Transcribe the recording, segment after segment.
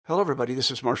Hello, everybody. This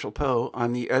is Marshall Poe.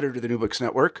 I'm the editor of the New Books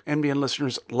Network. NBN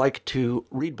listeners like to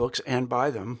read books and buy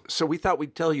them. So we thought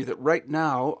we'd tell you that right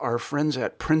now, our friends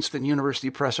at Princeton University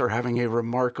Press are having a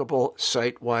remarkable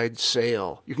site-wide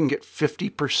sale. You can get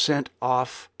 50%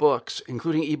 off books,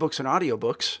 including ebooks and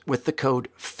audiobooks, with the code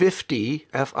 50,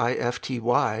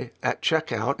 F-I-F-T-Y, at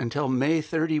checkout until May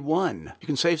 31. You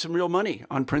can save some real money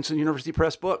on Princeton University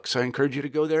Press books. I encourage you to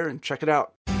go there and check it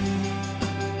out.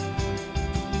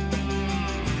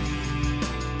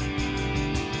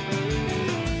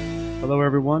 Hello,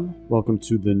 everyone. Welcome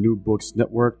to the New Books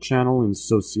Network channel in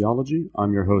sociology.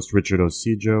 I'm your host, Richard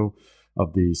Osijo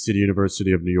of the City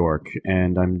University of New York,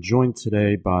 and I'm joined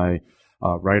today by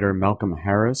writer Malcolm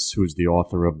Harris, who's the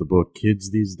author of the book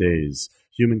Kids These Days,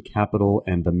 Human Capital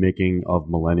and the Making of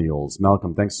Millennials.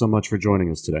 Malcolm, thanks so much for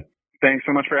joining us today. Thanks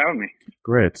so much for having me.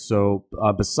 Great. So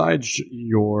besides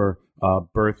your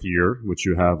birth year, which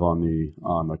you have on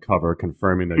the cover,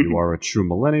 confirming that you are a true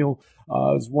millennial,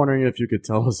 I was wondering if you could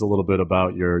tell us a little bit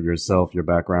about yourself, your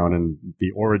background, and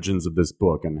the origins of this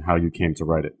book and how you came to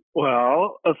write it.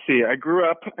 Well, let's see. I grew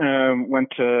up, went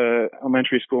to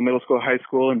elementary school, middle school, high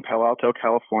school in Palo Alto,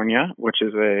 California, which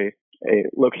is a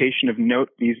location of note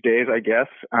these days, I guess,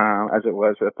 as it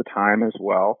was at the time as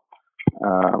well,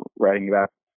 writing about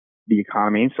the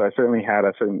economy. So I certainly had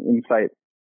a certain insight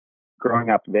growing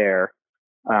up there.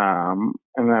 And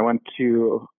then I went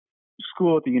to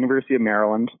school at the University of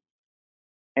Maryland.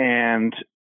 And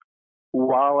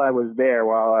while I was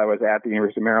at the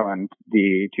University of Maryland,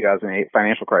 the 2008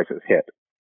 financial crisis hit.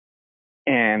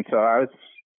 And so I was,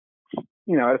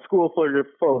 at a school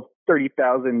full of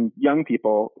 30,000 young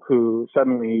people who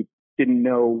suddenly didn't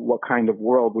know what kind of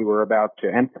world we were about to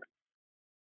enter.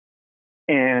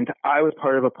 And I was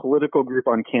part of a political group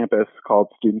on campus called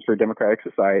Students for Democratic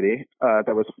Society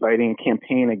that was fighting a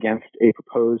campaign against a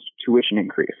proposed tuition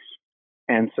increase.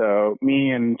 And so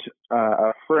me and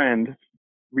a friend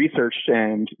researched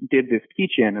and did this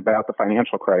teach-in about the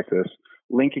financial crisis,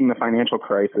 linking the financial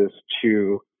crisis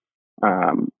to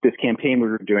this campaign we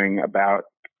were doing about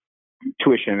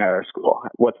tuition at our school.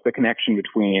 What's the connection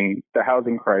between the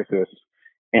housing crisis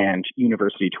and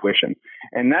university tuition?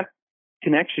 And that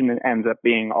connection ends up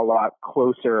being a lot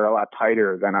closer, a lot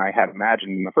tighter than I had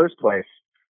imagined in the first place.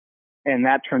 And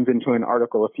that turns into an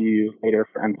article a few years later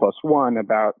for N+1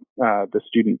 about the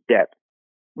student debt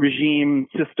regime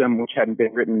system, which hadn't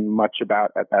been written much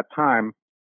about at that time.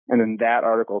 And then that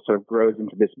article sort of grows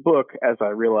into this book as I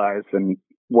realize and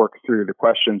work through the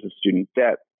questions of student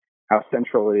debt, how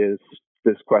central is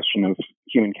this question of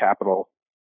human capital,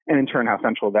 and in turn, how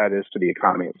central that is to the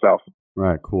economy itself.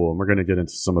 Right, cool. And we're going to get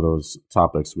into some of those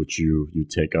topics which you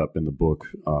take up in the book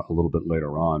a little bit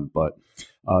later on. But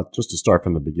just to start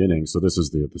from the beginning, so this is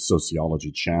the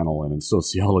sociology channel. And in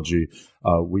sociology,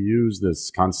 we use this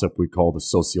concept we call the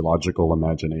sociological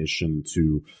imagination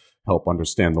to help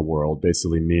understand the world,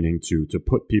 basically meaning to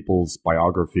put people's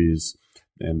biographies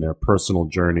and their personal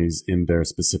journeys in their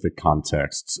specific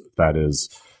contexts. That is,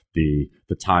 the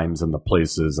times and the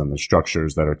places and the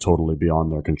structures that are totally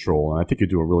beyond their control. And I think you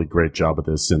do a really great job of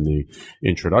this in the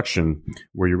introduction,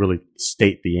 where you really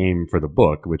state the aim for the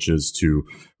book, which is to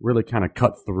really kind of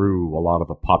cut through a lot of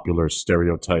the popular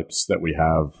stereotypes that we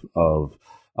have of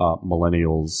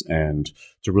millennials, and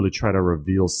to really try to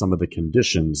reveal some of the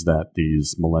conditions that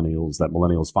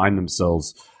millennials find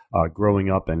themselves growing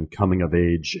up and coming of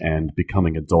age and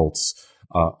becoming adults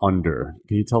under.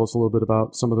 Can you tell us a little bit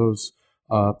about some of those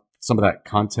some of that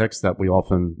context that we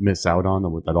often miss out on,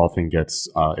 that often gets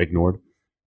ignored?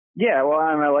 Yeah, well,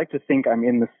 I like to think I'm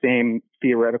in the same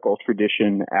theoretical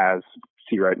tradition as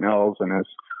C. Wright Mills and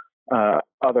as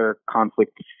other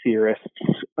conflict theorists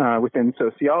within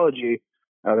sociology,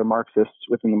 other Marxists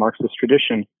within the Marxist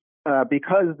tradition,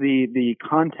 because the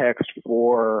context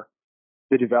for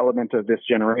the development of this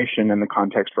generation and the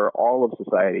context for all of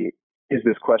society is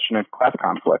this question of class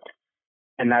conflict.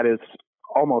 And that is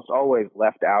almost always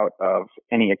left out of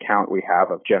any account we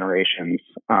have of generations.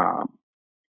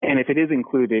 And if it is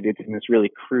included, it's in this really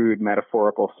crude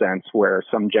metaphorical sense where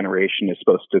some generation is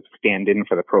supposed to stand in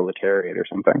for the proletariat or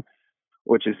something,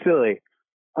 which is silly.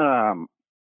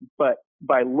 But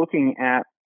by looking at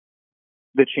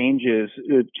the changes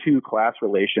to class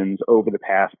relations over the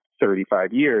past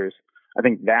 35 years, I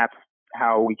think that's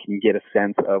how we can get a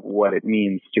sense of what it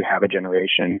means to have a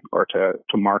generation or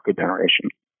to mark a generation.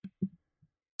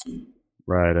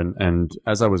 Right, and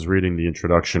as I was reading the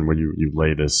introduction where you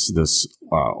lay this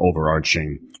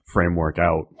overarching framework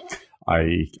out,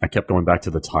 I kept going back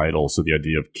to the title, so the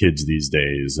idea of kids these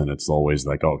days, and it's always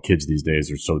like, oh, kids these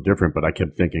days are so different, but I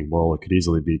kept thinking, well, it could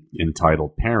easily be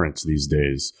entitled Parents These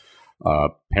Days,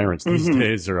 Parents these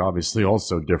days are obviously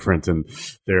also different, and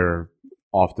they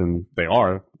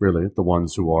are really the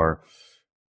ones who are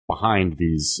behind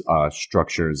these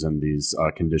structures and these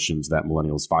conditions that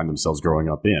millennials find themselves growing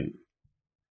up in.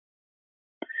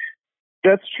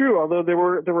 That's true. Although there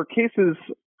were cases,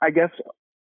 I guess,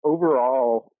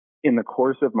 overall in the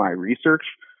course of my research,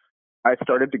 I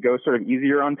started to go sort of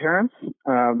easier on parents.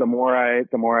 The more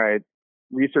I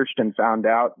researched and found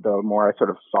out, the more I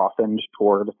sort of softened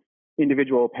toward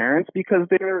individual parents, because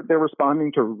they're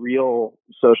responding to real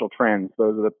social trends.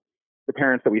 Those are the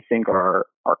parents that we think are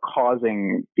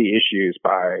causing the issues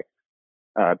by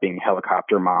being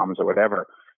helicopter moms or whatever.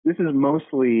 This is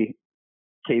mostly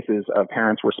cases of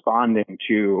parents responding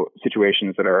to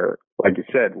situations that are, like you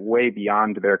said, way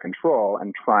beyond their control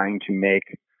and trying to make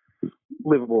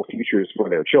livable futures for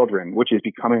their children, which is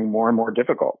becoming more and more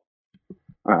difficult.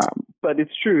 But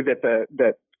it's true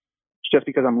that just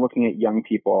because I'm looking at young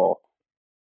people,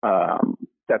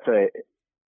 that's a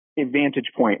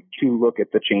vantage point to look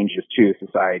at the changes to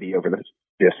society over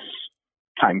this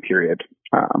time period.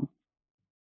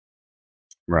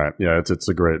 Right. Yeah. It's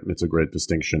a great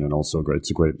distinction, and also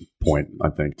it's a great point, I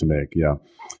think, to make. Yeah.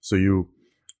 So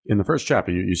in the first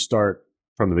chapter, you start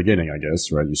from the beginning, I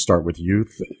guess, right? You start with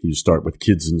youth, you start with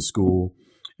kids in school,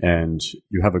 and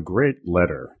you have a great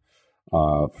letter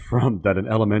from that an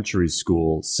elementary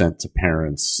school sent to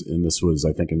parents, and this was,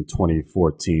 I think, in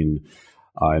 2014,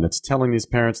 and it's telling these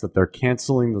parents that they're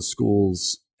canceling the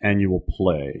school's annual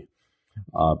play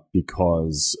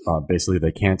because basically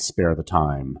they can't spare the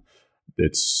time.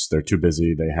 They're too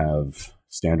busy. They have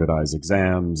standardized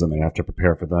exams and they have to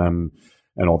prepare for them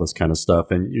and all this kind of stuff.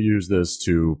 And you use this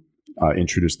to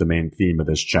introduce the main theme of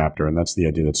this chapter, and that's the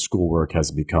idea that schoolwork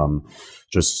has become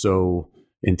just so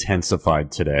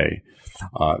intensified today.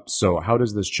 So how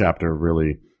does this chapter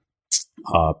really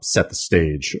set the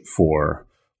stage for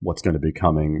what's going to be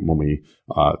coming when we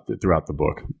throughout the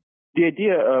book? The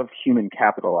idea of human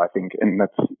capital, I think, and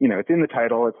that's, it's in the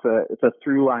title. It's a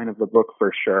through line of the book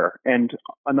for sure. And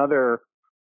another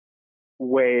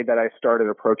way that I started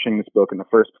approaching this book in the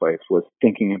first place was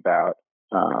thinking about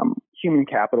human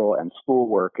capital and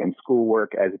schoolwork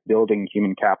as building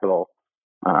human capital,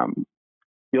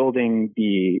 building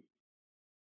the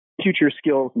future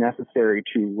skills necessary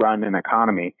to run an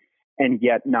economy, and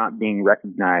yet not being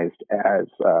recognized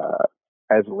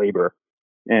as labor.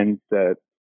 And the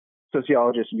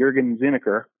sociologist Jürgen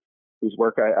Zinnecker, whose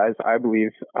work I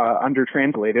believe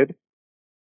undertranslated,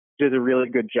 did a really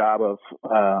good job of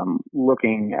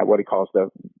looking at what he calls the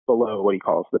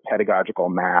pedagogical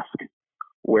mask,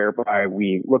 whereby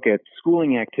we look at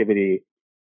schooling activity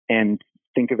and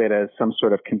think of it as some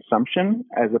sort of consumption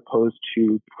as opposed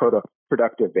to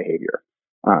productive behavior,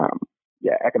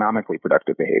 economically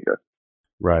productive behavior.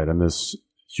 Right, and this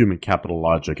human capital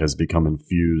logic has become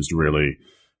infused really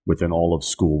within all of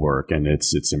schoolwork, and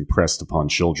it's impressed upon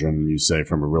children, you say,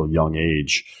 from a real young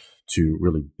age to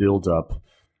really build up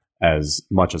as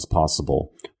much as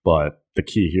possible. But the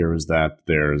key here is that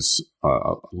there's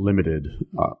a limited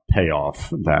payoff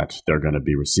that they're going to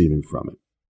be receiving from it.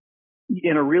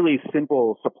 In a really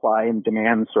simple supply and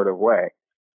demand sort of way,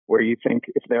 where you think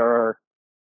if there are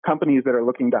companies that are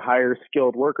looking to hire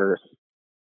skilled workers,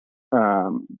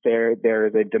 there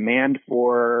is a demand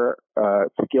for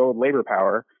skilled labor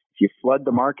power. If you flood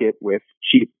the market with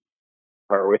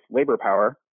labor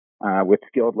power, with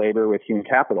skilled labor, with human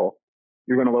capital,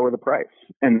 you're going to lower the price.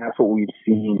 And that's what we've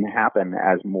seen happen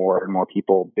as more and more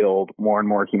people build more and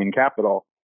more human capital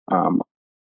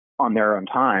on their own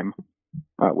time,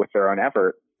 with their own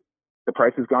effort. The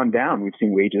price has gone down. We've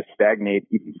seen wages stagnate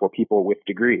even for people with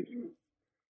degrees.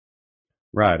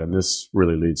 Right, and this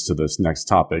really leads to this next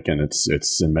topic, and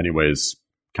it's in many ways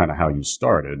kind of how you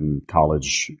started in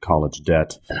college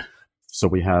debt. So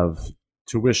we have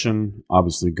tuition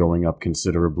obviously going up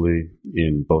considerably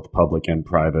in both public and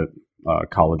private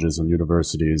colleges and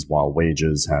universities, while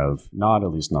wages have not,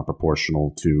 at least not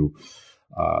proportional to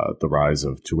the rise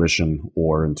of tuition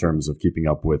or in terms of keeping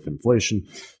up with inflation.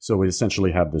 So we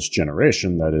essentially have this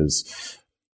generation that is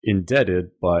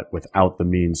indebted, but without the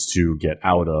means to get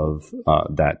out of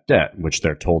that debt, which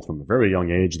they're told from a very young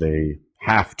age they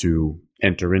have to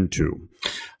enter into.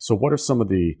 So what are some of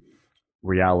the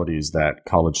realities that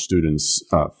college students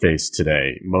face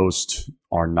today? Most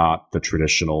are not the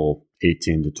traditional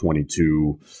 18 to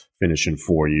 22, finish in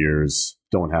 4 years,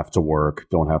 don't have to work,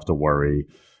 don't have to worry,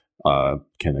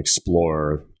 can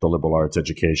explore the liberal arts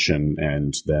education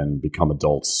and then become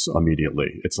adults immediately.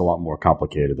 It's a lot more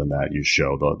complicated than that. You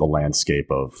show the landscape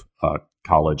of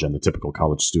college and the typical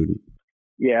college student.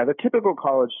 Yeah, the typical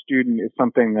college student is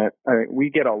something that we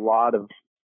get a lot of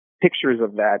pictures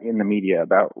of that in the media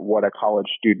about what a college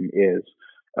student is.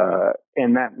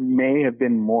 And that may have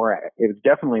been it was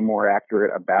definitely more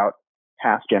accurate about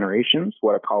past generations.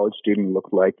 What a college student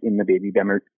looked like in the baby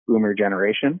boomer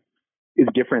generation is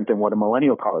different than what a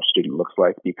millennial college student looks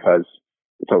like, because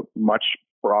it's a much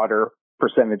broader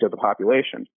percentage of the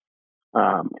population.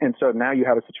 And so now you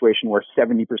have a situation where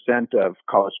 70% of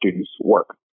college students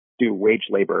do wage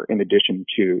labor in addition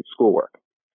to schoolwork.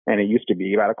 And it used to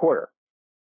be about a quarter.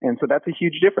 And so that's a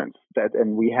huge difference.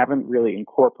 And we haven't really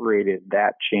incorporated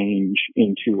that change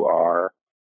into our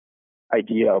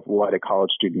idea of what a college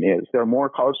student is. There are more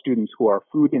college students who are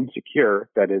food insecure,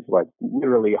 that is like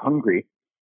literally hungry,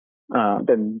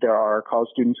 than there are college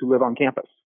students who live on campus.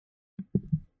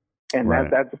 And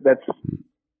right. that's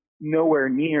nowhere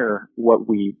near what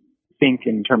we think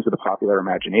in terms of the popular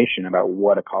imagination about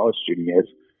what a college student is.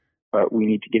 But we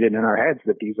need to get it in our heads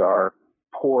that these are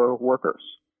poor workers.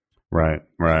 Right.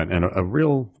 And a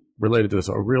real, related to this,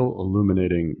 a real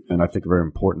illuminating and I think a very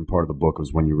important part of the book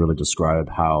was when you really describe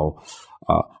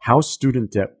how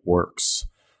student debt works,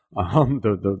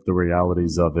 the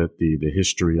realities of it, the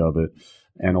history of it,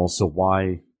 and also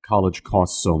why college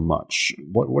costs so much.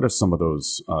 What are some of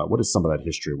those? What is some of that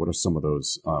history? What are some of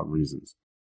those reasons?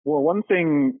 Well, one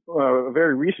thing, a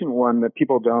very recent one that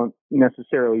people don't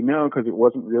necessarily know because it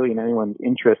wasn't really in anyone's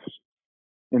interest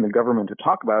in the government to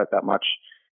talk about it that much,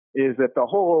 is that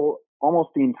almost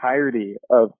the entirety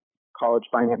of college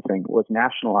financing was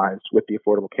nationalized with the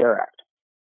Affordable Care Act.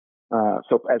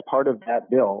 So as part of that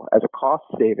bill, as a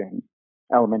cost-saving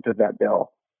element of that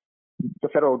bill, the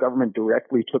federal government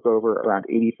directly took over around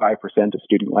 85% of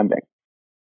student lending.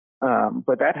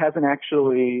 But that hasn't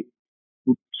actually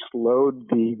slowed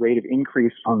the rate of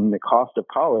increase on the cost of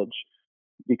college,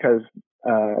 because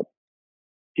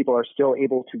people are still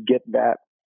able to get that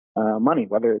money,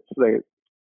 whether it's the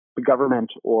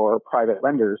government or private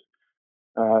lenders.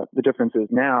 The difference is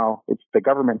now it's the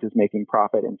government is making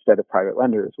profit instead of private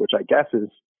lenders, which I guess is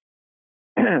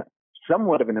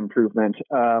somewhat of an improvement,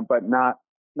 but not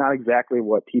exactly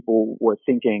what people were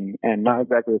thinking, and not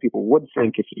exactly what people would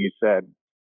think if you said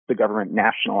the government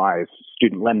nationalized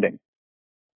student lending.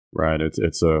 Right.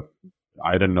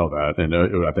 I didn't know that. And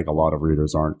I think a lot of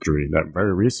readers aren't reading that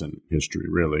very recent history,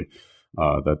 really,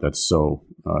 that's so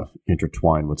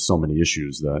intertwined with so many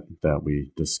issues that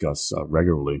we discuss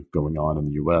regularly going on in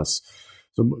the U.S.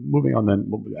 So moving on then,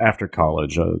 after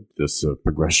college, this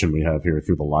progression we have here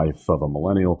through the life of a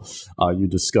millennial, you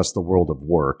discuss the world of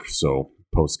work. So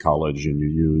post-college, and you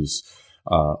use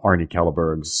Arnie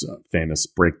Kalleberg's famous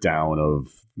breakdown of,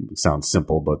 it sounds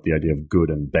simple, but the idea of good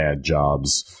and bad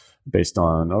jobs based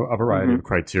on a variety of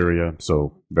criteria.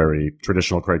 So very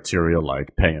traditional criteria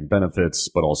like pay and benefits,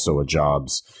 but also a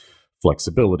job's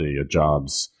flexibility, a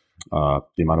job's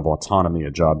the amount of autonomy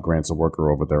a job grants a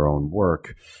worker over their own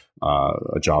work,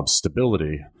 a job's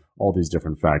stability, all these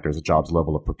different factors, a job's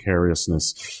level of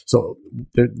precariousness. So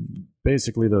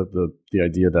basically the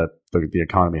idea that the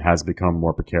economy has become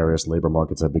more precarious, labor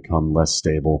markets have become less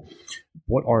stable.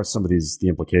 What are some of the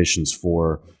implications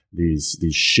for these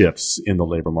shifts in the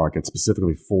labor market,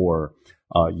 specifically for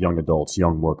young adults,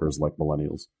 young workers like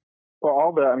millennials?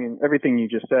 Well, everything you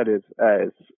just said is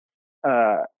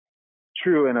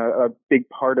true, and a big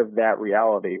part of that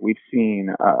reality. We've seen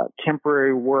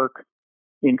temporary work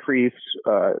increase,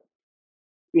 the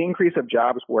increase of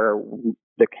jobs where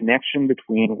the connection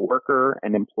between worker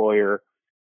and employer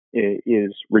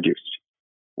is reduced,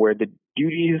 where the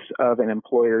duties of an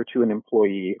employer to an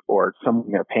employee, or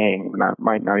someone they're paying,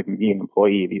 might not even be an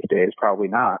employee these days, probably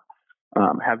not,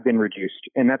 have been reduced,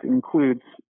 and that includes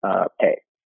pay.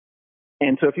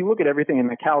 And so if you look at everything in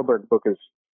the Kalleberg book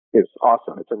is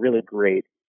awesome. It's a really great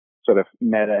sort of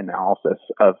meta-analysis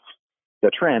of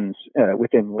the trends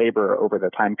within labor over the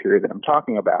time period that I'm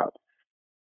talking about.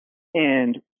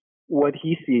 And what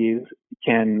he sees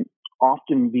can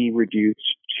often be reduced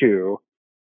to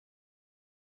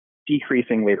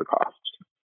decreasing labor costs.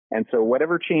 And so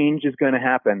whatever change is going to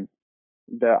happen,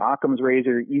 the Occam's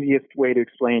razor, easiest way to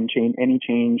explain any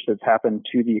change that's happened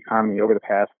to the economy over the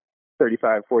past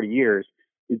 35, 40 years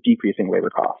is decreasing labor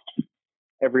costs.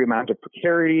 Every amount of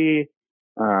precarity,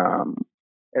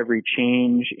 every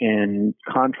change in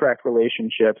contract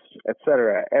relationships, et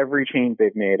cetera, every change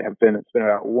they've made it's been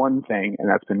about one thing, and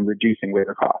that's been reducing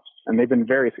labor costs. And they've been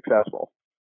very successful.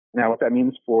 Now, what that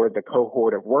means for the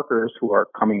cohort of workers who are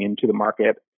coming into the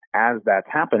market as that's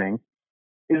happening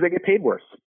is they get paid worse.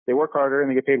 They work harder and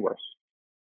they get paid worse.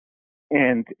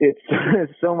 And it's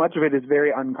so much of it is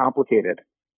very uncomplicated.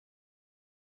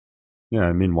 Yeah,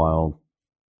 and meanwhile,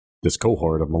 this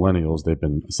cohort of millennials, they've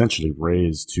been essentially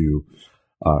raised to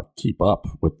keep up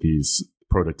with these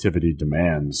productivity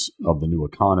demands of the new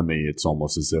economy. It's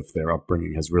almost as if their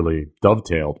upbringing has really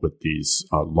dovetailed with these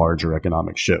larger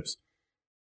economic shifts.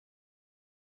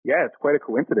 Yeah, it's quite a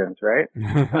coincidence, right?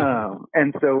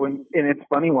 And so and it's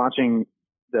funny watching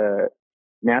the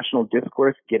national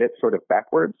discourse get it sort of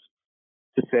backwards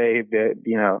to say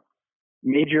that,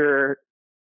 major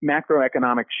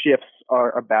macroeconomic shifts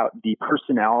are about the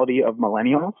personality of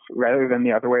millennials rather than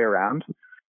the other way around.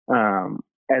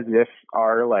 As if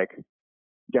our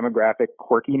demographic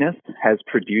quirkiness has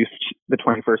produced the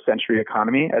 21st century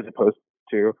economy as opposed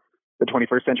to the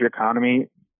 21st century economy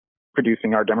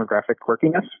producing our demographic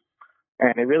quirkiness.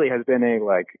 And it really has been a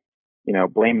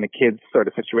blame the kids sort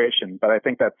of situation. But I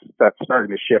think that's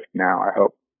starting to shift now, I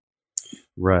hope.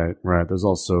 Right. There's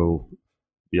also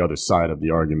the other side of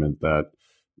the argument that,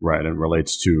 right, and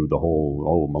relates to the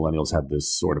whole, millennials have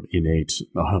this sort of innate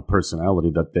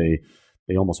personality that they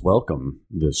almost welcome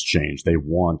this change. They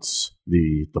want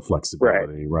the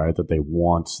flexibility, right? That they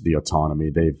want the autonomy.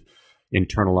 They've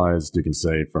internalized, you can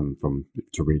say from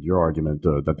to read your argument,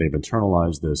 that they've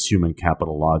internalized this human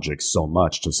capital logic so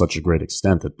much to such a great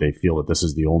extent that they feel that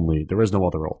there is no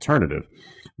other alternative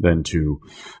than to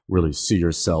really see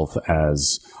yourself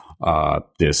as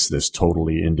this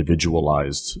totally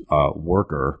individualized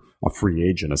worker, a free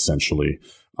agent essentially,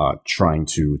 trying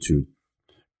to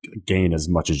gain as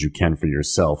much as you can for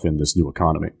yourself in this new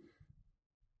economy.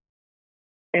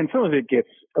 And some of it gets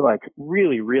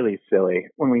really, really silly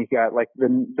when we got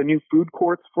the new food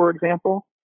courts, for example.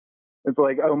 It's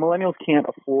millennials can't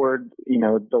afford,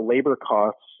 the labor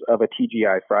costs of a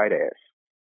TGI Fridays.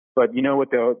 But what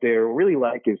they're really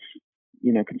is,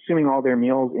 consuming all their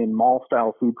meals in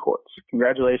mall-style food courts.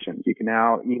 Congratulations. You can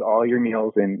now eat all your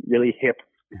meals in really hip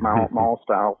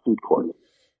mall-style food courts.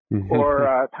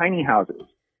 Or tiny houses.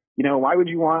 Why would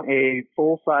you want a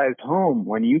full-sized home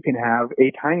when you can have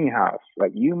a tiny house?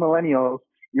 You millennials,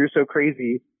 you're so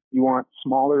crazy, you want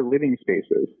smaller living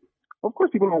spaces. Well, of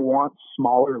course, people don't want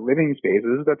smaller living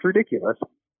spaces. That's ridiculous.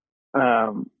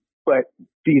 But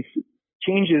these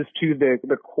changes to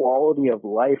the quality of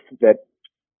life that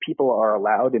people are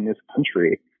allowed in this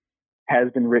country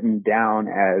has been written down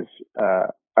as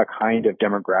a kind of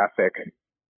demographic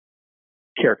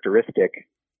characteristic,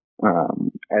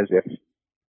 as if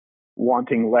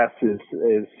wanting less is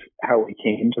how we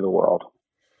came into the world.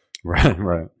 Right.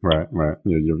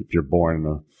 You're born in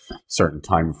a certain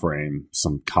time frame,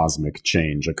 some cosmic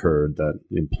change occurred that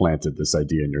implanted this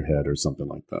idea in your head or something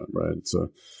like that, right?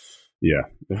 So, yeah.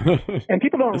 And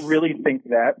people don't really think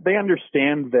that. They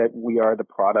understand that we are the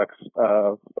products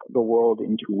of the world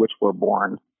into which we're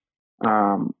born.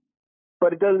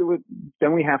 But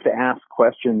then we have to ask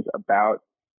questions about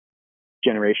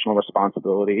generational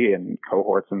responsibility and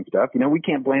cohorts and stuff. We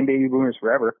can't blame baby boomers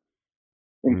forever.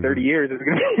 In 30 years, there's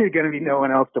going to be no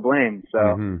one else to blame.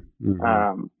 So,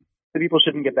 the people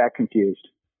shouldn't get that confused.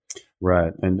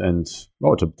 Right. And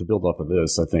to build off of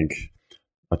this, I think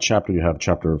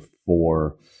chapter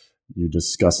 4, you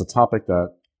discuss a topic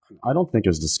that I don't think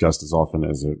is discussed as often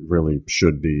as it really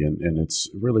should be. And it's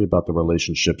really about the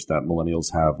relationships that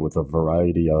millennials have with a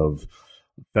variety of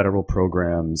federal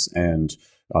programs and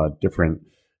different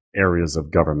areas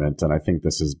of government. And I think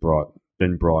this has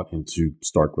been brought into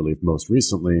stark relief most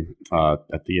recently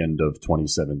at the end of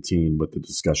 2017 with the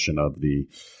discussion of the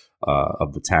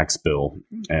tax bill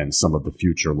and some of the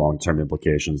future long-term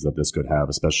implications that this could have,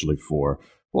 especially for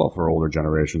older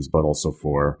generations, but also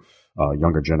for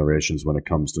younger generations when it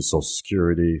comes to Social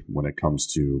Security, when it comes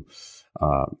to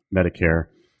Medicare.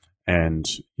 And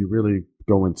you really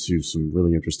go into some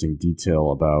really interesting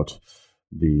detail about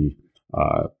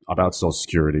Social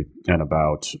Security and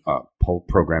about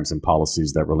programs and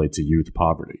policies that relate to youth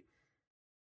poverty.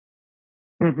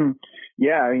 Mm-hmm.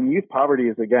 Yeah, youth poverty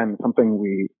is, again,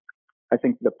 something I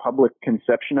think the public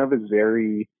conception of is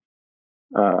very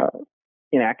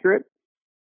inaccurate,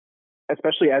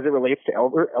 especially as it relates to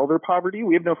elder poverty.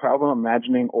 We have no problem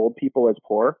imagining old people as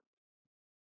poor.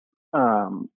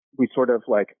 We sort of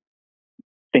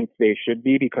think they should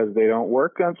be because they don't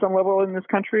work on some level in this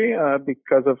country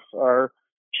because of our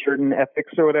Puritan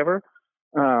ethics or whatever.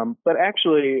 But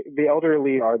actually, the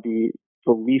elderly are the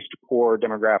least poor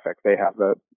demographic. They have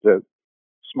the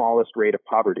smallest rate of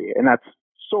poverty, and that's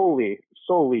solely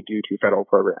due to federal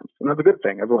programs. And that's a good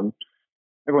thing. Everyone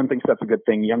thinks that's a good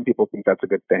thing. Young people think that's a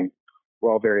good thing.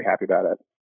 We're all very happy about it.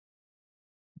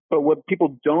 But what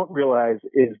people don't realize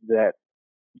is that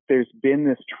there's been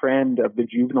this trend of the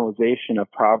juvenilization of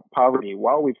poverty.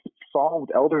 While we've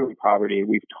solved elderly poverty,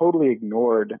 we've totally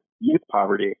ignored youth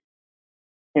poverty.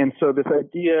 And so this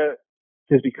idea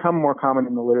has become more common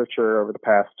in the literature over the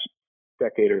past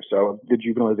decade or so, the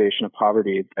juvenilization of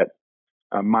poverty, that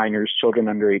minors, children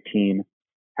under 18,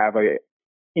 have a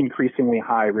increasingly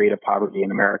high rate of poverty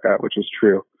in America, which is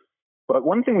true. But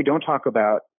one thing we don't talk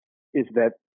about is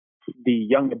that the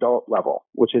young adult level,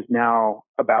 which is now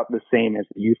about the same as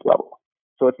the youth level.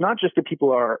 So it's not just that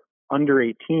people are under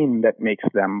 18 that makes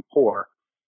them poor.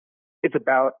 It's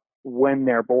about when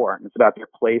they're born. It's about their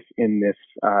place in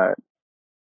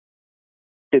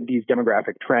these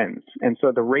demographic trends. And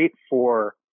so the rate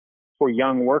for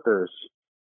young workers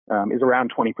is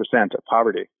around 20% of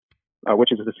poverty,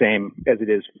 which is the same as it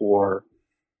is for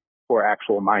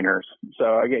actual minors.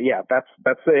 So yeah,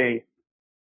 that's a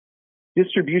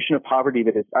distribution of poverty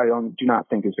that do not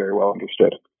think is very well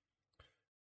understood.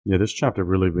 Yeah, this chapter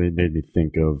really made me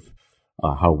think of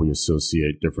how we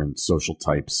associate different social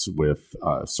types with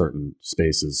certain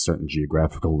spaces, certain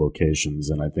geographical locations,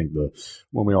 and I think a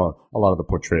lot of the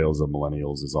portrayals of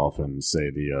millennials is often, say,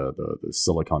 the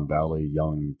Silicon Valley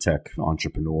young tech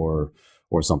entrepreneur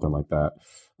or something like that,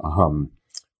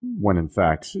 when in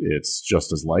fact it's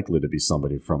just as likely to be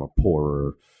somebody from a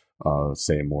poorer,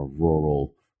 say, more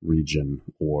rural region,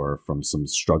 or from some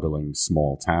struggling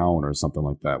small town or something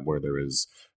like that, where there is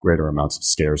greater amounts of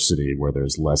scarcity, where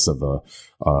there's less of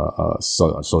a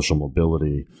social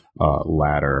mobility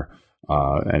ladder,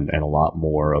 and a lot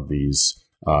more of these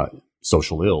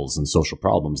social ills and social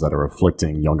problems that are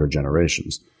afflicting younger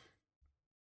generations.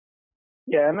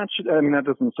 Yeah, and that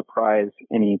doesn't surprise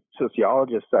any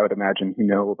sociologists, I would imagine, who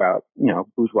know about,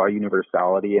 bourgeois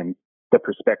universality and the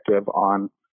perspective on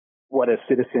what a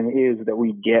citizen is that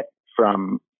we get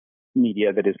from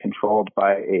media that is controlled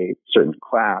by a certain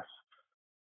class.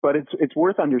 But it's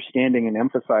worth understanding and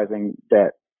emphasizing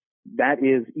that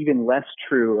is even less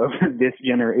true of this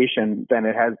generation than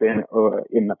it has been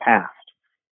in the past.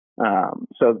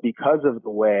 So because of the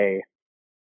way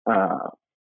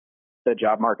the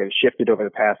job market has shifted over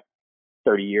the past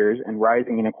 30 years and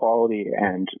rising inequality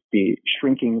and the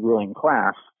shrinking ruling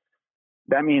class,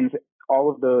 that means all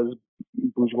of those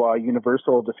bourgeois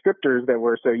universal descriptors that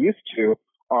we're so used to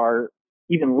are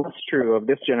even less true of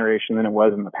this generation than it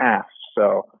was in the past.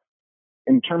 So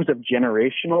in terms of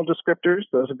generational descriptors,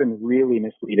 those have been really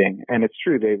misleading. And it's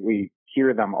true that we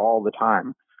hear them all the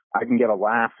time. I can get a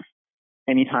laugh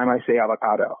anytime I say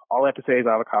avocado. All I have to say is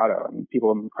avocado, and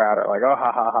people in the crowd are like, oh,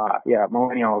 ha, ha, ha. Yeah,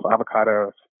 millennials,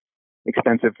 avocados,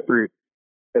 expensive fruit,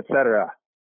 etc.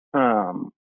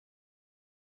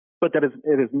 But it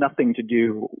has nothing to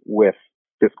do with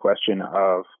this question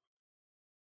of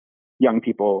young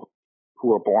people who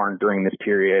were born during this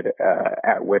period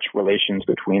at which relations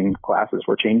between classes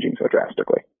were changing so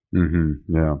drastically. Mm-hmm.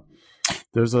 Yeah.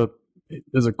 There's a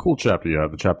cool chapter you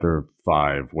have, the chapter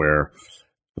 5, where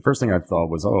the first thing I thought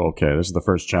was, oh, okay, this is the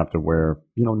first chapter where,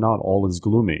 not all is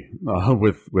gloomy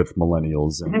with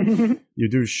millennials. And you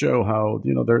do show how,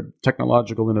 their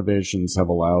technological innovations have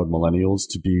allowed millennials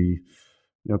to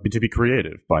be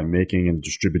creative by making and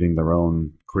distributing their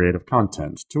own creative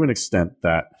content to an extent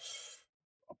that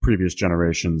previous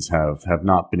generations have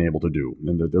not been able to do.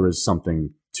 And there is something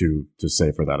to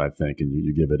say for that, I think, and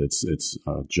you give it its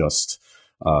just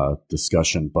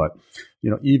discussion. But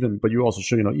but you also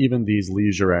show even these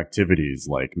leisure activities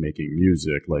like making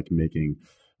music, like making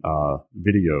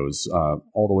videos,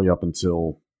 all the way up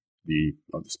until the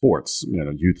sports,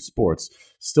 youth sports,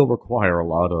 still require a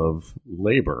lot of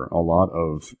labor, a lot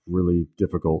of really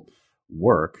difficult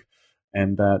work,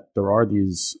 and that there are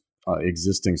these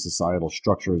existing societal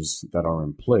structures that are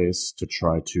in place to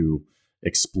try to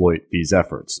exploit these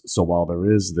efforts. So while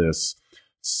there is this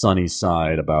sunny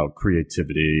side about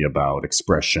creativity, about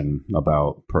expression,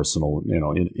 about personal,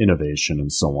 innovation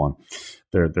and so on,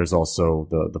 there's also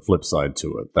the flip side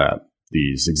to it, that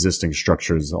these existing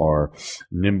structures are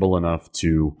nimble enough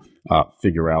to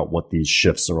figure out what these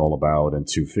shifts are all about and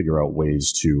to figure out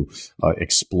ways to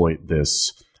exploit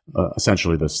this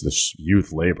essentially this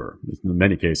youth labor, in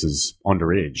many cases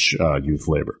underage youth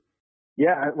labor.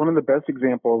 Yeah, one of the best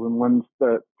examples and ones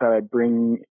that I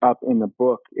bring up in the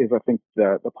book is, I think,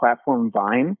 the platform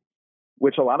Vine,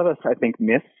 which a lot of us, I think,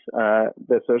 miss.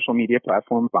 The social media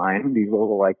platform Vine, these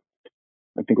little, I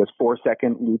think it was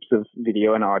 4-second loops of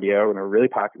video and audio, and are really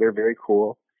popular, very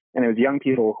cool. And it was young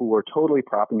people who were totally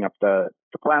propping up the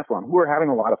platform, who were having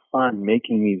a lot of fun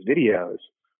making these videos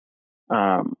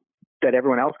that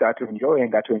everyone else got to enjoy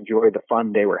and got to enjoy the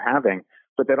fun they were having,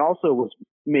 but that also was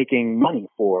making money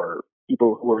for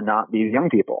people who were not these young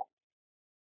people.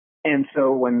 And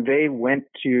so when they went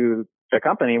to the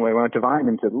company, when we went to Vine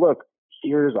and said, look,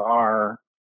 here's our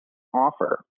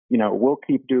offer. We'll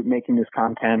keep making this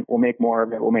content. We'll make more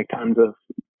of it. We'll make tons of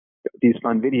these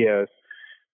fun videos.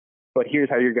 but here's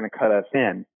how you're going to cut us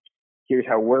in. Here's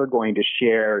how we're going to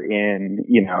share in,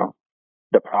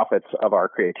 the profits of our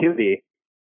creativity.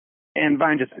 And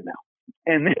Vine just said no.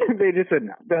 And they just said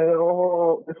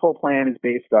no. This whole plan is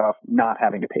based off not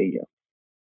having to pay you.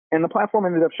 And the platform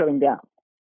ended up shutting down.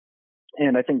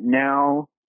 And I think now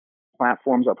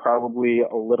platforms are probably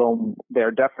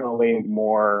they're definitely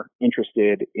more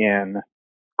interested in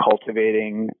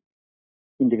cultivating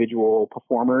individual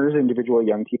performers, individual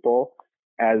young people,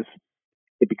 as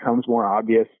it becomes more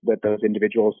obvious that those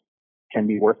individuals can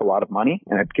be worth a lot of money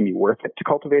and it can be worth it to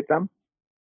cultivate them.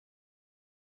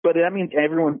 But that means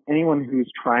anyone who's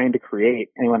trying to create,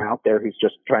 anyone out there who's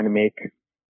just trying to make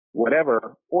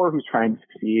whatever, or who's trying to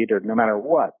succeed, or no matter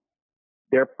what,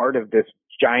 they're part of this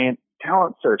giant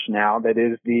talent search now that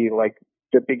is the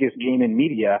biggest game in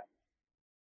media.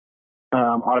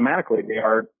 Automatically,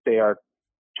 they are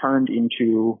turned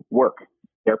into work.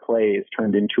 Their play is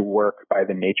turned into work by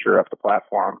the nature of the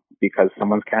platform because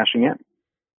someone's cashing in.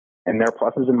 And there are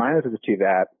pluses and minuses to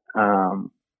that.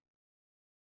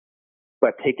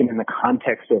 But taken in the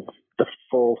context of the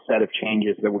full set of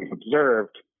changes that we've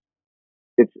observed,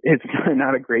 it's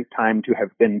not a great time to have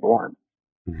been born.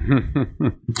 Yeah,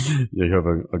 you have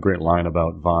a great line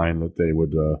about Vine that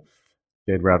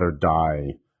they'd rather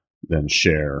die than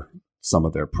share some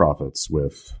of their profits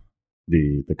with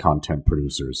the content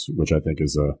producers, which I think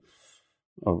is a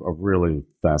really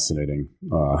fascinating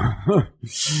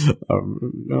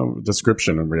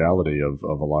description and reality of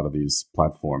a lot of these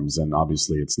platforms. And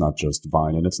obviously, it's not just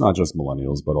Vine, and it's not just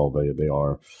millennials, but they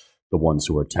are the ones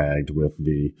who are tagged with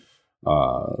the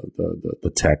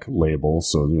tech label.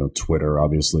 So, Twitter,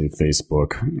 obviously,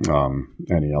 Facebook,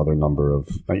 any other number of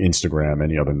Instagram,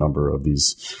 any other number of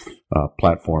these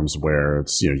platforms where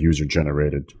it's user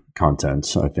generated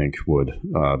content, I think would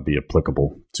be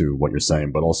applicable to what you're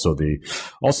saying. But also the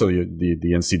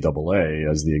NCAA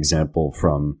as the example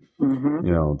from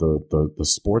the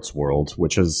sports world,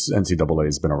 which NCAA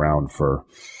has been around for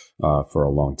a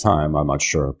long time. I'm not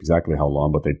sure exactly how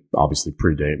long, but they obviously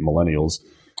predate millennials.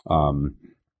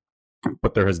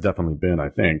 But there has definitely been, I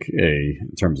think,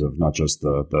 in terms of not just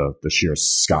the sheer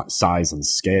size and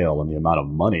scale and the amount of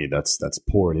money that's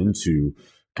poured into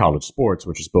college sports,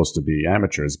 which is supposed to be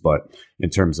amateurs, but in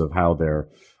terms of how they're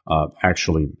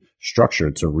actually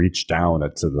structured to reach down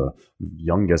to the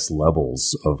youngest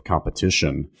levels of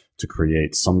competition to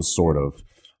create some sort of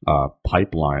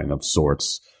pipeline of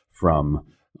sorts from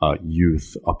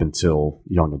youth up until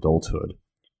young adulthood.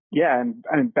 Yeah,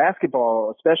 and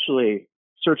basketball, especially,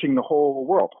 searching the whole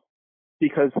world,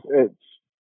 because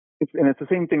it's the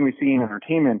same thing we see in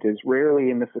entertainment. Is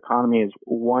rarely in this economy is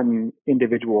one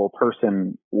individual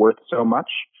person worth so much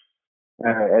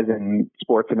as in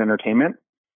sports and entertainment,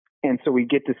 and so we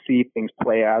get to see things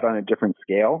play out on a different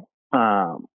scale.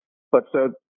 But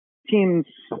so teams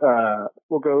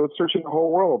will go searching the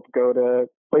whole world, go to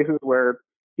places where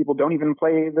people don't even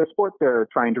play the sport they're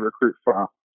trying to recruit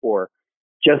for.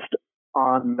 Just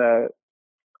on the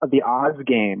odds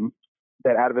game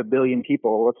that out of 1 billion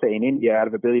people, let's say in India, out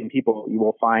of 1 billion people, you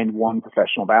will find one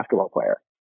professional basketball player.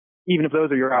 Even if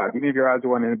those are your odds, even if your odds are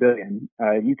 1 in 1 billion,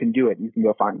 you can do it. You can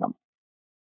go find them.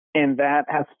 And that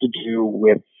has to do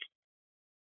with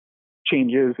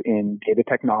changes in data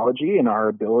technology and our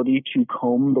ability to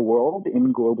comb the world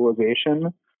in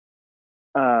globalization.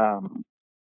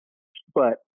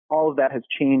 But all of that has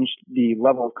changed the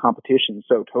level of competition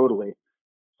so totally,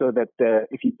 so that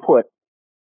if you put,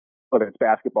 whether it's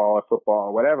basketball or football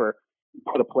or whatever,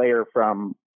 put a player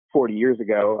from 40 years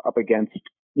ago up against,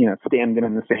 stand them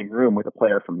in the same room with a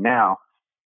player from now,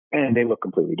 and they look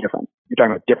completely different. You're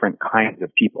talking about different kinds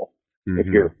of people. Mm-hmm. If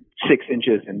you're 6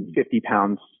 inches and 50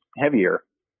 pounds heavier,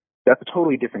 that's a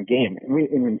totally different game. And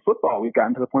in football, we've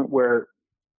gotten to the point where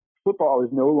football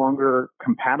is no longer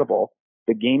compatible.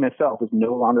 The game itself is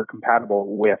no longer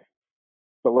compatible with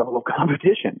the level of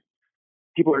competition.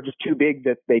 People are just too big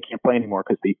that they can't play anymore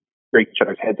because they break each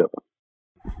other's heads open.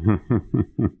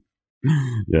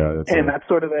 Yeah, that's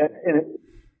sort of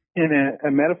a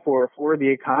metaphor for the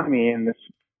economy in this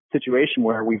situation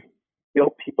where we've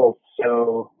built people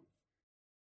so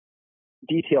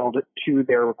detailed to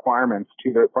their requirements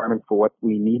for what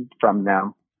we need from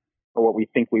them, or what we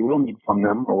think we will need from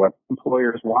them, or what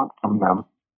employers want from them,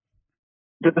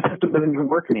 that the system doesn't even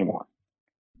work anymore.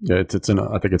 Yeah, I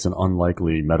think it's an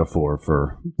unlikely metaphor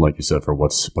for, like you said, for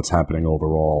what's happening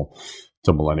overall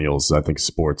to millennials. I think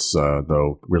sports,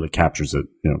 though, really captures it,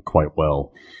 quite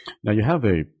well. Now, you have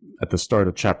at the start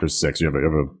of chapter 6, you have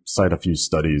a cite a few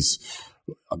studies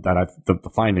that the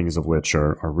findings of which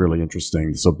are really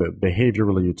interesting. So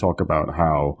behaviorally, you talk about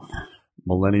how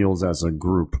millennials as a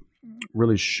group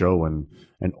really show an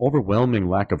overwhelming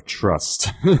lack of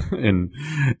trust in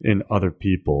other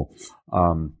people,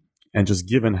 and just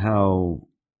given how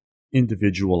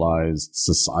individualized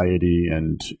society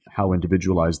and how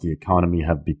individualized the economy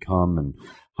have become, and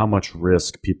how much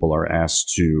risk people are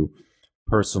asked to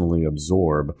personally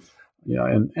absorb. Yeah,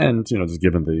 and just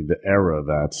given the era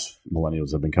that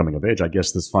millennials have been coming of age, I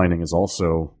guess this finding is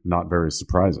also not very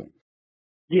surprising.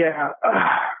 Yeah,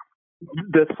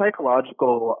 the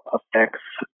psychological effects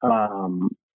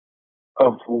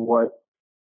of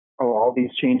all these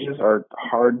changes are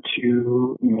hard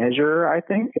to measure, I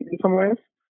think, in some ways.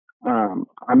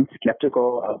 I'm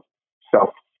skeptical of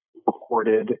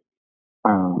self-reported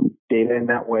data in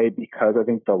that way because I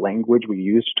think the language we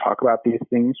use to talk about these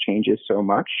things changes so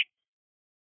much.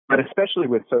 But especially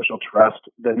with social trust,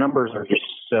 the numbers are just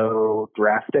so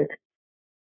drastic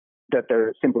that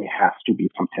there simply has to be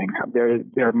something.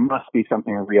 There must be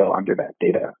something real under that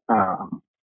data.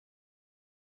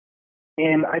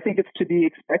 And I think it's to be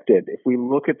expected. If we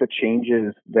look at the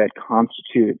changes that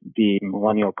constitute the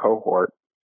millennial cohort,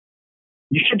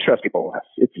 you should trust people less.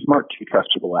 It's smart to trust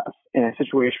people less. In a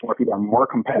situation where people are more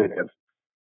competitive,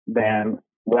 then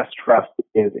less trust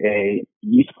is a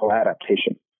useful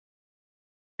adaptation.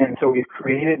 And so we've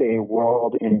created a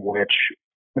world in which,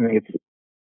 I mean, it's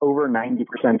over 90%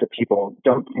 of people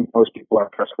don't think most people are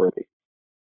trustworthy.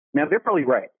 Now, they're probably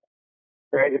right.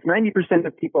 If 90%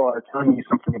 of people are telling you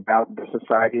something about the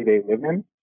society they live in,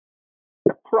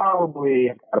 they're probably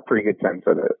got a pretty good sense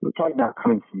of it. They're probably not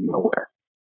coming from nowhere.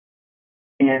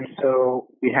 And so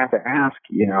we have to ask,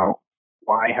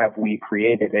 why have we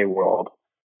created a world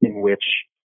in which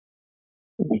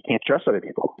we can't trust other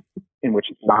people, in which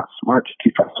it's not smart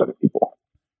to trust other people?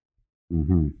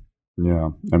 Mm-hmm. Yeah,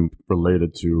 and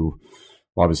related to,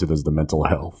 obviously, there's the mental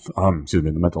health,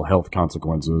 the mental health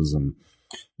consequences and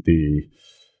the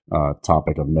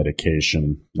topic of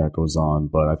medication that goes on.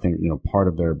 But I think, part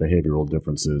of their behavioral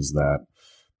differences that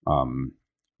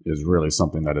is really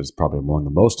something that is probably among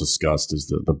the most discussed is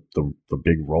the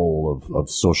big role of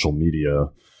social media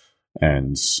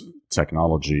and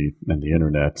technology and the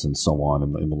internet and so on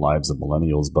in the lives of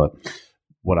millennials. But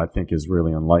what I think is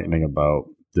really enlightening about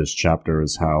this chapter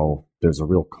is how there's a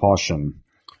real caution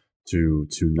to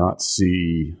not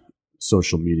see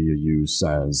social media use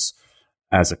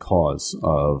as a cause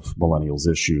of millennials'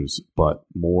 issues, but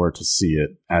more to see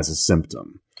it as a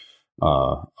symptom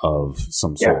of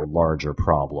some sort of larger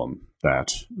problem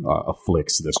that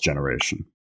afflicts this generation.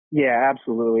 Yeah,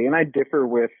 absolutely. And I differ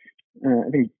with, I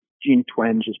think Jean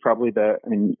Twenge is probably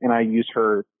and I use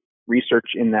her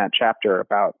research in that chapter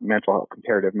about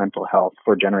comparative mental health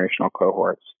for generational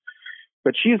cohorts.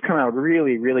 But she's come out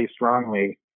really, really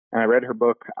strongly, and I read her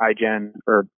book, iGen,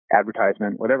 or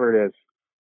Advertisement, whatever it is,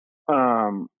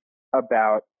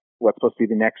 about what's supposed to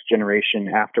be the next generation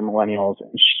after millennials.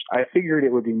 And I figured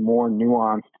it would be more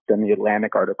nuanced than the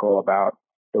Atlantic article about,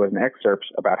 there was an excerpt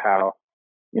about how,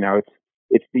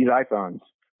 it's these iPhones.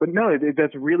 But no,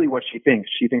 that's really what she thinks.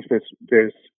 She thinks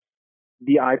there's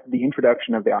the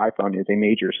introduction of the iPhone is a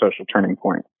major social turning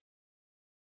point.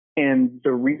 And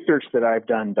the research that I've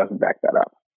done doesn't back that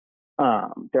up.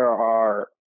 There are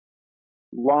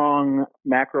long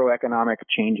macroeconomic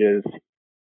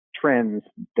trends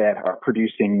that are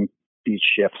producing these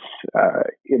shifts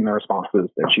in the responses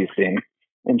that she's seeing.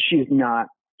 And she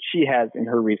has in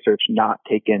her research not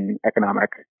taken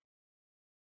economic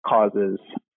causes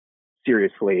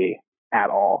seriously at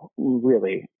all,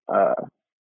 really,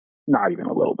 not even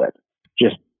a little bit.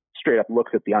 Just straight up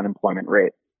looks at the unemployment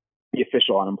rate, the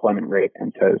official unemployment rate,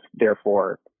 and says,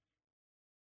 therefore,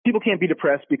 people can't be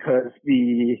depressed because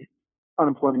the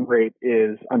unemployment rate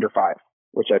is under 5,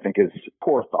 which I think is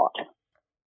poor thought.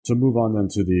 To move on then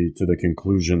to the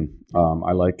conclusion,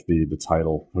 I like the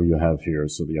title who you have here.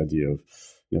 So the idea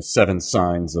of 7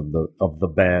 signs of the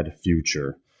bad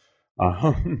future.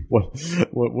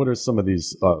 What are some of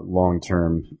these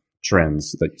long-term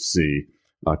trends that you see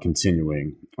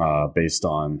continuing based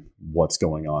on what's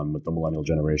going on with the millennial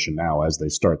generation now as they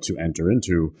start to enter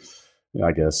into,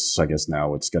 I guess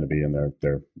now it's going to be in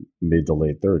their mid to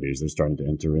late 30s. They're starting to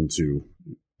enter into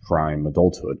prime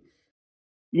adulthood.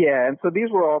 Yeah, and so these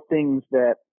were all things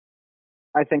that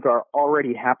I think are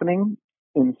already happening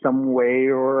in some way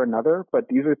or another, but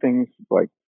these are things like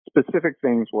specific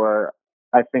things where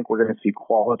I think we're going to see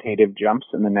qualitative jumps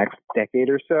in the next decade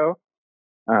or so.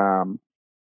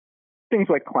 Things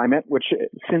like climate, which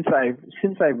since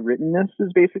I've written this has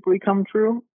basically come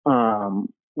true,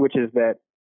 which is that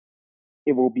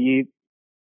it will be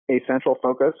a central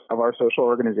focus of our social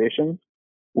organization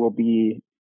will be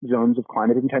zones of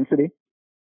climate intensity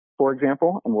for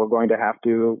example, and we're going to have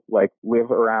to live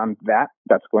around that.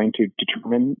 That's going to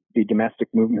determine the domestic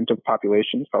movement of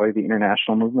populations, probably the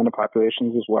international movement of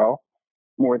populations as well,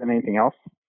 more than anything else.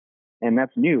 And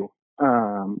that's new.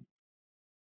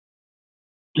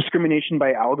 Discrimination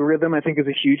by algorithm, I think, is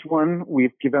a huge one.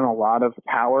 We've given a lot of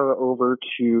power over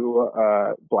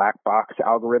to black box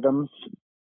algorithms,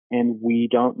 and we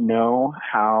don't know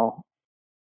how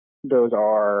those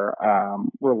are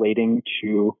relating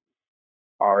to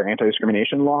our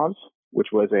anti-discrimination laws, which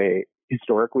was a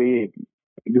historically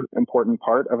important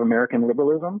part of American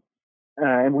liberalism.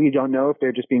 And we don't know if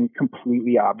they're just being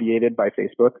completely obviated by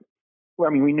Facebook. Well,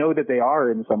 I mean, we know that they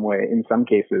are in some way, in some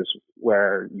cases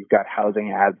where you've got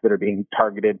housing ads that are being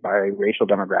targeted by racial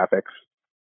demographics.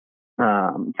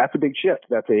 That's a big shift.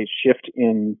 That's a shift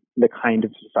in the kind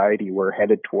of society we're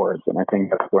headed towards. And I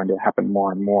think that's going to happen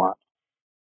more and more.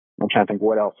 I'm trying to think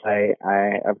what else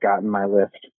I've got in my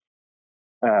list.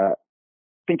 I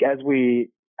think as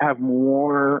we have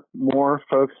more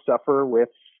folks suffer with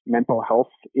mental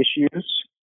health issues,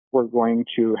 we're going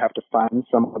to have to find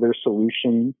some other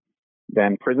solution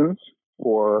than prisons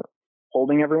for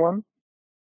holding everyone.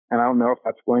 And I don't know if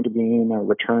that's going to mean a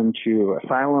return to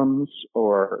asylums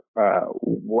or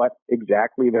what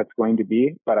exactly that's going to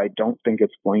be, but I don't think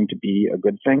it's going to be a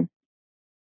good thing.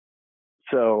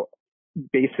 So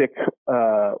basic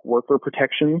worker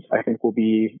protections, I think, will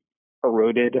be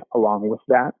eroded along with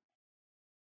that.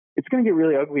 It's going to get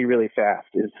really ugly really fast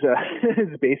is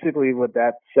basically what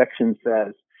that section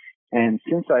says. And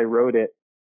since I wrote it,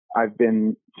 I've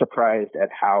been surprised at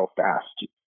how fast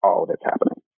all of it's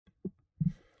happening.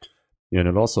 Yeah, and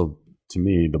it also, to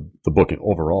me, the book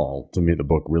overall, to me, the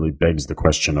book really begs the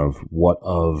question of what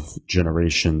of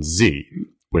Generation Z,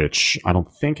 which I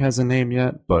don't think has a name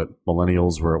yet, but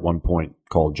millennials were at one point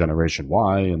called Generation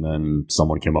Y, and then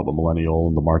someone came up with millennial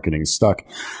and the marketing stuck.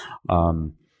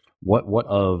 What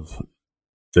of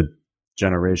the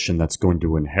generation that's going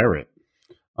to inherit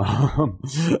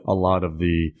a lot of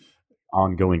the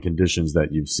ongoing conditions that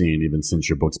you've seen even since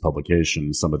your book's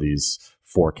publication? Some of these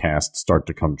forecasts start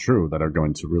to come true that are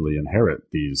going to really inherit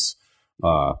these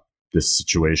this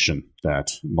situation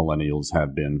that millennials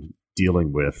have been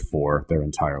dealing with for their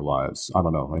entire lives. I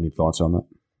don't know. Any thoughts on that?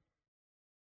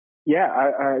 Yeah,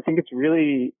 I think it's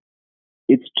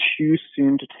too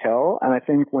soon to tell. And I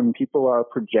think when people are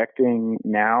projecting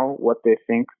now what they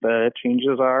think the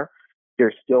changes are,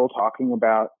 they're still talking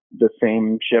about the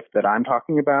same shift that I'm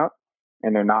talking about.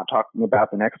 And they're not talking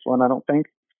about the next one, I don't think.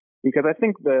 Because I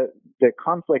think the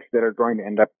conflicts that are going to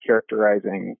end up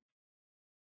characterizing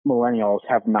millennials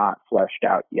have not fleshed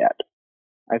out yet.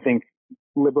 I think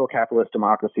liberal capitalist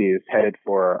democracy is headed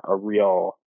for a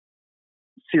real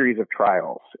series of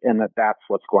trials, and that's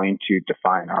what's going to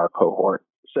define our cohort.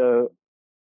 So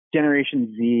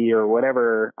Generation Z or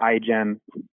whatever iGen,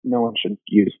 no one should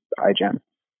use iGen.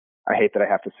 I hate that I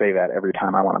have to say that every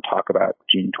time I want to talk about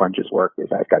Jean Twenge's work,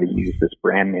 is I've got to use this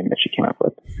brand name that she came up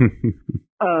with.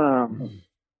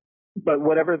 But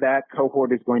whatever that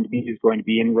cohort is going to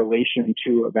be in relation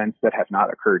to events that have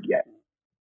not occurred yet.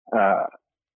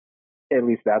 At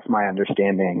least that's my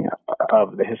understanding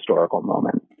of the historical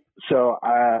moment. So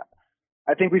I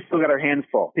think we still got our hands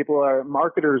full.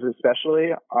 Marketers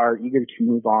especially, are eager to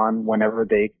move on whenever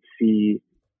they see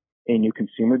a new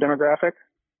consumer demographic.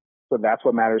 So that's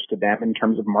what matters to them in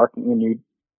terms of marketing a new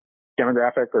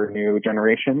demographic or a new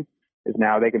generation, is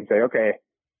now they can say, okay,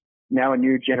 now a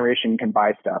new generation can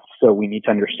buy stuff. So we need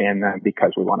to understand them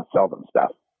because we want to sell them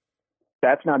stuff.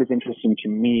 That's not as interesting to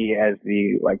me as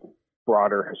the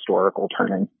broader historical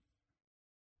turning.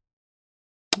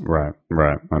 Right.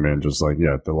 I mean, just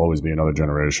there'll always be another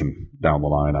generation down the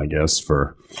line, I guess,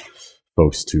 for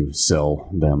folks to sell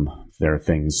them their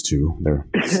things to,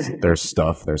 their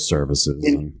stuff, their services,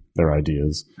 and their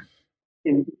ideas.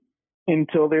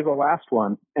 Until there's a last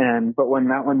one, but when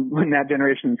that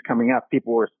generation is coming up,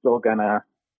 people are still gonna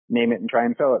name it and try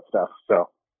and sell it stuff. So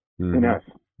who knows?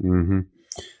 Mm-hmm.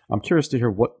 I'm curious to hear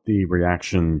what the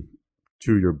reaction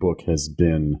to your book has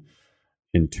been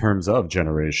in terms of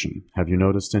generation. Have you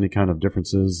noticed any kind of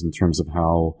differences in terms of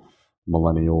how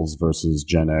millennials versus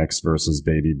Gen X versus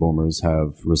baby boomers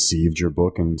have received your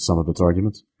book and some of its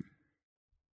arguments?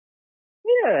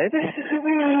 Yeah,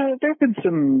 there have been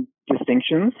some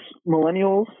distinctions.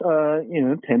 Millennials,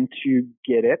 tend to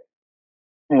get it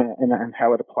and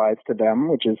how it applies to them,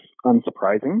 which is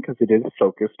unsurprising because it is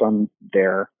focused on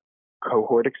their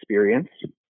cohort experience.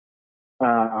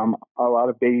 A lot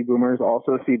of baby boomers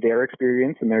also see their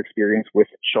experience and their experience with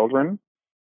children.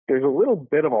 There's a little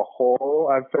bit of a hole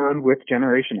I've found with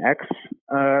Generation X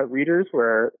readers,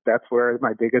 where that's where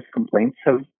my biggest complaints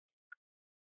have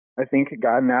I think,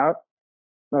 gotten out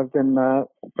of them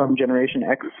from Generation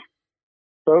X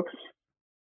folks.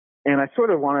 And I sort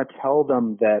of want to tell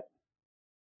them that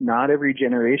not every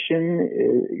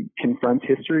generation confronts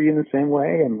history in the same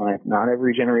way, and like not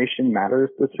every generation matters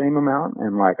the same amount.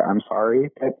 And like, I'm sorry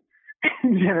that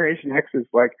Generation X is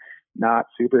like not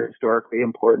super historically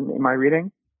important in my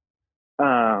reading.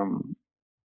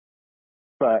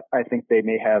 But I think they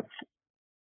may have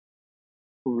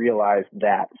realized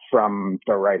that from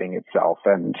the writing itself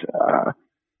and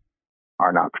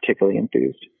are not particularly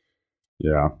enthused.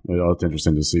 Yeah, it's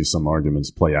interesting to see some arguments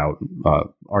play out,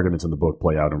 arguments in the book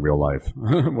play out in real life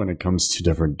when it comes to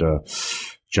different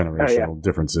generational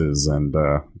differences and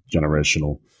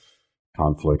generational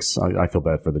conflicts. I feel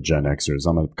bad for the Gen Xers.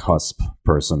 I'm a cusp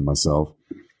person myself,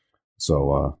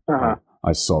 so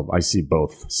I see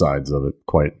both sides of it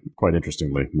quite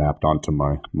interestingly mapped onto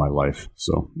my life.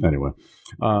 So anyway,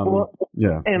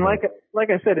 yeah. And like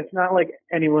I said, it's not like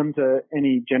anyone's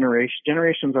any generation.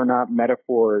 Generations are not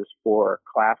metaphors for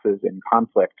classes in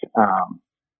conflict.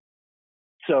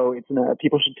 So it's not,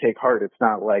 people should take heart. It's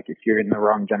not like if you're in the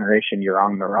wrong generation, you're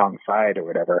on the wrong side or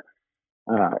whatever.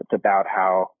 It's about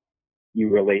how you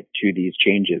relate to these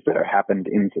changes that have happened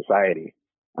in society.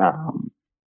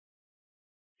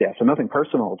 Yeah, so nothing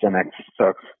personal, Gen X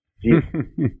folks.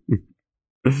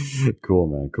 Cool,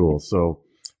 man. Cool. So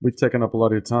we've taken up a lot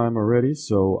of your time already.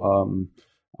 So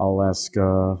I'll ask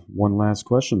one last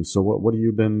question. So what have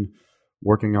you been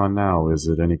working on now? Is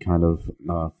it any kind of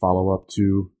follow-up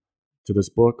to this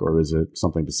book, or is it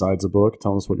something besides a book?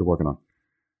 Tell us what you're working on.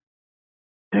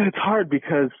 It's hard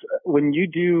because when you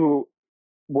do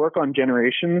work on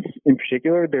generations in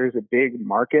particular, there's a big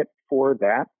market for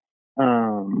that.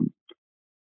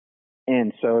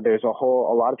 And so there's a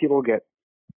lot of people get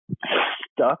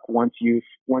stuck once you've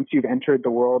entered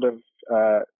the world of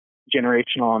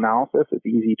generational analysis. It's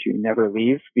easy to never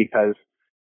leave because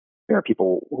there are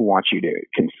people who want you to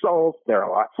consult. There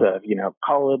are lots of,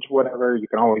 college, whatever. You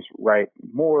can always write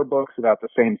more books about the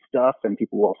same stuff and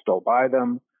people will still buy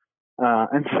them.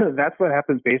 And so that's what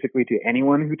happens basically to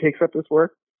anyone who takes up this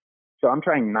work. So I'm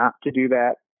trying not to do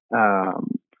that.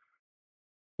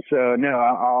 So no,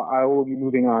 I will be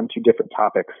moving on to different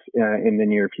topics in the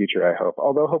near future, I hope.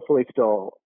 Although hopefully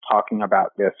still talking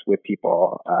about this with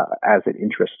people as it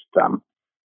interests them.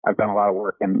 I've done a lot of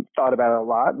work and thought about it a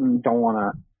lot and don't want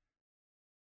to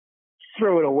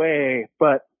throw it away.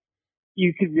 But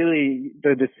you could really,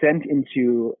 the descent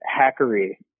into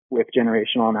hackery with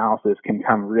generational analysis can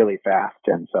come really fast.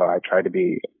 And so I try to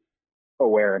be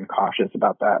aware and cautious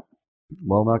about that.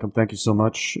 Well, Malcolm, thank you so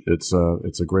much. It's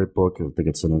a great book. I think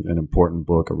it's an important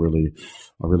book, a really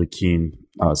keen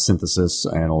synthesis,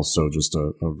 and also just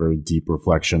a very deep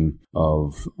reflection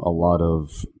of a lot of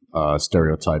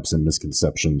stereotypes and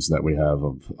misconceptions that we have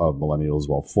of millennials,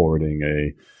 while forwarding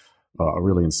a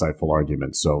really insightful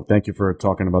argument. So thank you for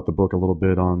talking about the book a little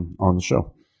bit on the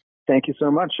show. Thank you so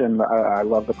much. And I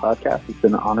love the podcast. It's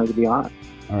been an honor to be on it.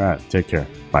 All right. Take care.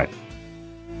 Bye.